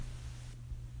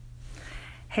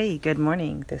Hey, good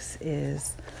morning. This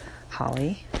is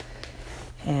Holly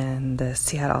and the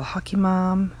Seattle Hockey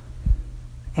Mom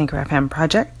Anchor FM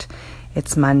project.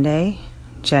 It's Monday,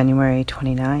 January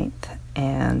 29th,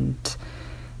 and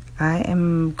I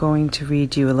am going to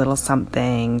read you a little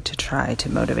something to try to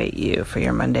motivate you for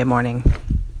your Monday morning.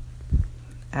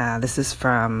 This is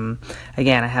from,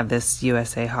 again, I have this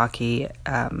USA Hockey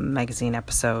magazine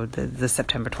episode, the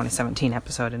September 2017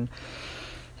 episode, and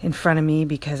in front of me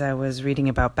because I was reading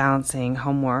about balancing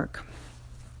homework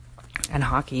and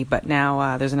hockey. But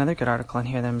now there's another good article in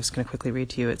here that I'm just going to quickly read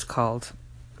to you. It's called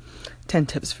 10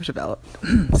 Tips for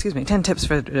 10 Tips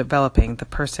for Developing the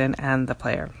Person and the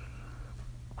Player.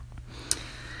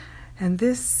 And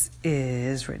this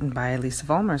is written by Lisa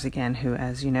Vollmers again, who,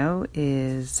 as you know,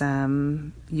 is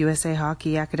USA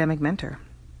Hockey academic mentor.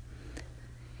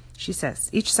 She says,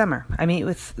 each summer, I meet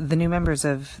with the new members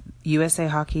of USA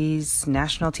Hockey's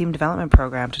National Team Development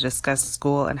Program to discuss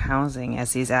school and housing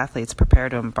as these athletes prepare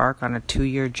to embark on a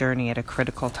 2-year journey at a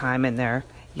critical time in their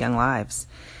young lives.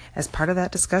 As part of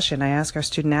that discussion, I ask our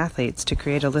student athletes to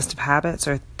create a list of habits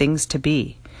or things to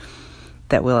be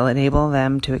that will enable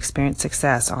them to experience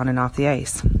success on and off the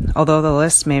ice. Although the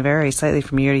list may vary slightly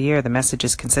from year to year, the message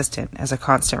is consistent. As a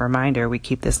constant reminder, we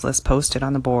keep this list posted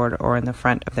on the board or in the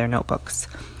front of their notebooks.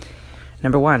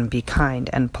 Number 1, be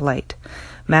kind and polite.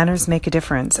 Manners make a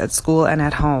difference at school and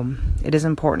at home. It is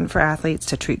important for athletes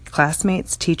to treat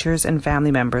classmates, teachers, and family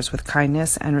members with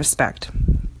kindness and respect.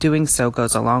 Doing so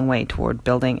goes a long way toward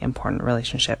building important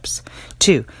relationships.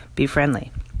 2, be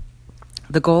friendly.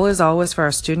 The goal is always for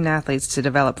our student athletes to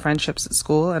develop friendships at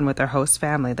school and with their host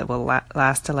family that will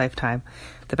last a lifetime.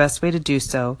 The best way to do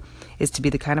so is to be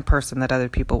the kind of person that other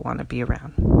people want to be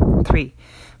around. 3,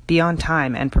 be on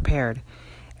time and prepared.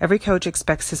 Every coach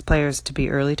expects his players to be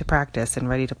early to practice and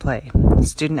ready to play.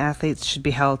 Student athletes should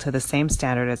be held to the same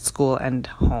standard at school and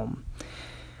home.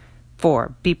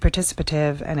 4, be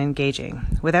participative and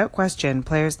engaging. Without question,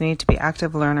 players need to be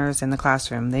active learners in the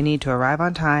classroom. They need to arrive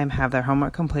on time, have their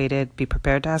homework completed, be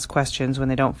prepared to ask questions when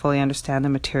they don't fully understand the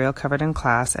material covered in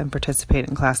class, and participate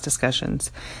in class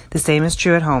discussions. The same is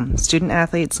true at home. Student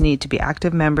athletes need to be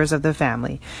active members of the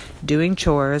family, doing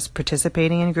chores,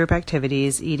 participating in group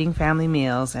activities, eating family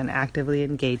meals, and actively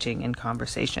engaging in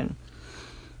conversation.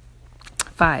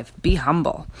 5, be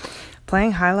humble.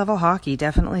 Playing high-level hockey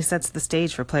definitely sets the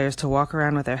stage for players to walk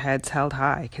around with their heads held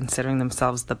high, considering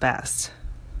themselves the best.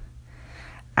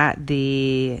 At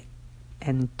the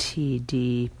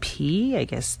NTDP, I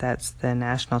guess that's the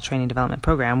National Training Development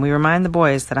Program, we remind the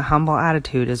boys that a humble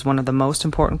attitude is one of the most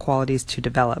important qualities to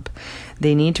develop.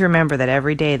 They need to remember that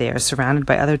every day they are surrounded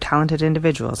by other talented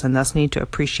individuals and thus need to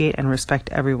appreciate and respect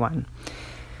everyone.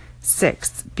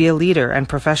 6, be a leader and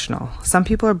professional. Some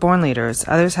people are born leaders,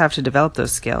 others have to develop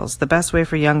those skills. The best way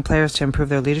for young players to improve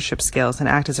their leadership skills and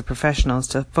act as a professional is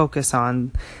to focus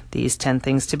on these 10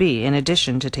 things to be, in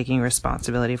addition to taking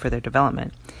responsibility for their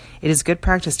development. It is good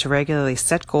practice to regularly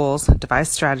set goals, devise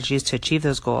strategies to achieve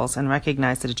those goals, and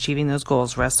recognize that achieving those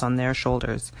goals rests on their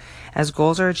shoulders. As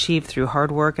goals are achieved through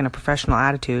hard work and a professional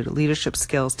attitude, leadership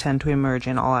skills tend to emerge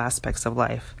in all aspects of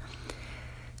life.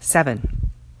 7,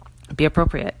 be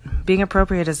appropriate. Being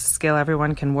appropriate is a skill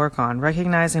everyone can work on.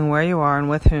 Recognizing where you are and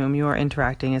with whom you are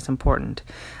interacting is important.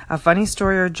 A funny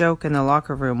story or joke in the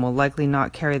locker room will likely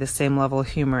not carry the same level of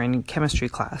humor in chemistry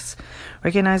class.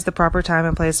 Recognize the proper time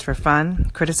and place for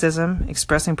fun, criticism,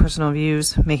 expressing personal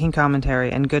views, making commentary,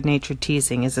 and good-natured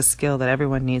teasing is a skill that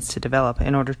everyone needs to develop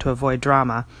in order to avoid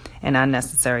drama and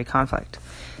unnecessary conflict.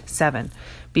 7,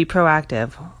 be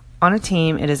proactive. On a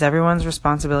team, it is everyone's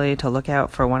responsibility to look out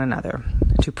for one another,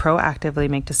 to proactively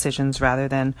make decisions rather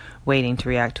than waiting to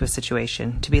react to a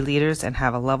situation, to be leaders and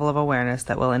have a level of awareness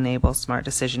that will enable smart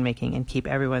decision-making and keep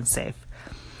everyone safe.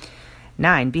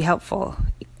 9, be helpful.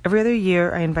 Every other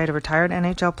year, I invite a retired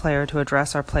NHL player to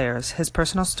address our players. His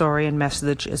personal story and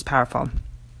message is powerful.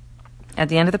 At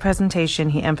the end of the presentation,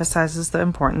 he emphasizes the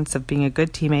importance of being a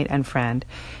good teammate and friend.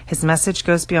 His message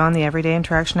goes beyond the everyday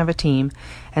interaction of a team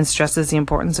and stresses the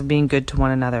importance of being good to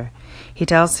one another. He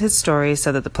tells his story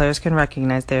so that the players can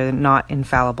recognize they are not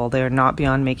infallible, they are not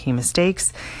beyond making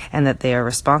mistakes, and that they are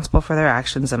responsible for their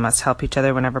actions and must help each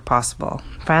other whenever possible.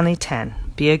 Finally, 10,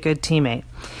 be a good teammate.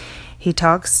 He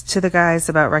talks to the guys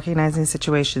about recognizing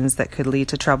situations that could lead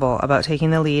to trouble, about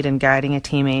taking the lead and guiding a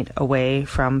teammate away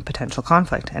from potential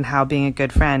conflict, and how being a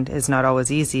good friend is not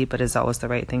always easy, but is always the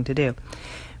right thing to do.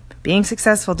 Being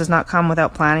successful does not come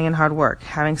without planning and hard work.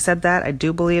 Having said that, I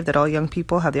do believe that all young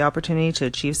people have the opportunity to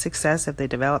achieve success if they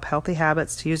develop healthy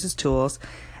habits to use as tools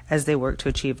as they work to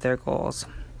achieve their goals.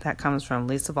 That comes from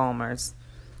Lisa Vollmers,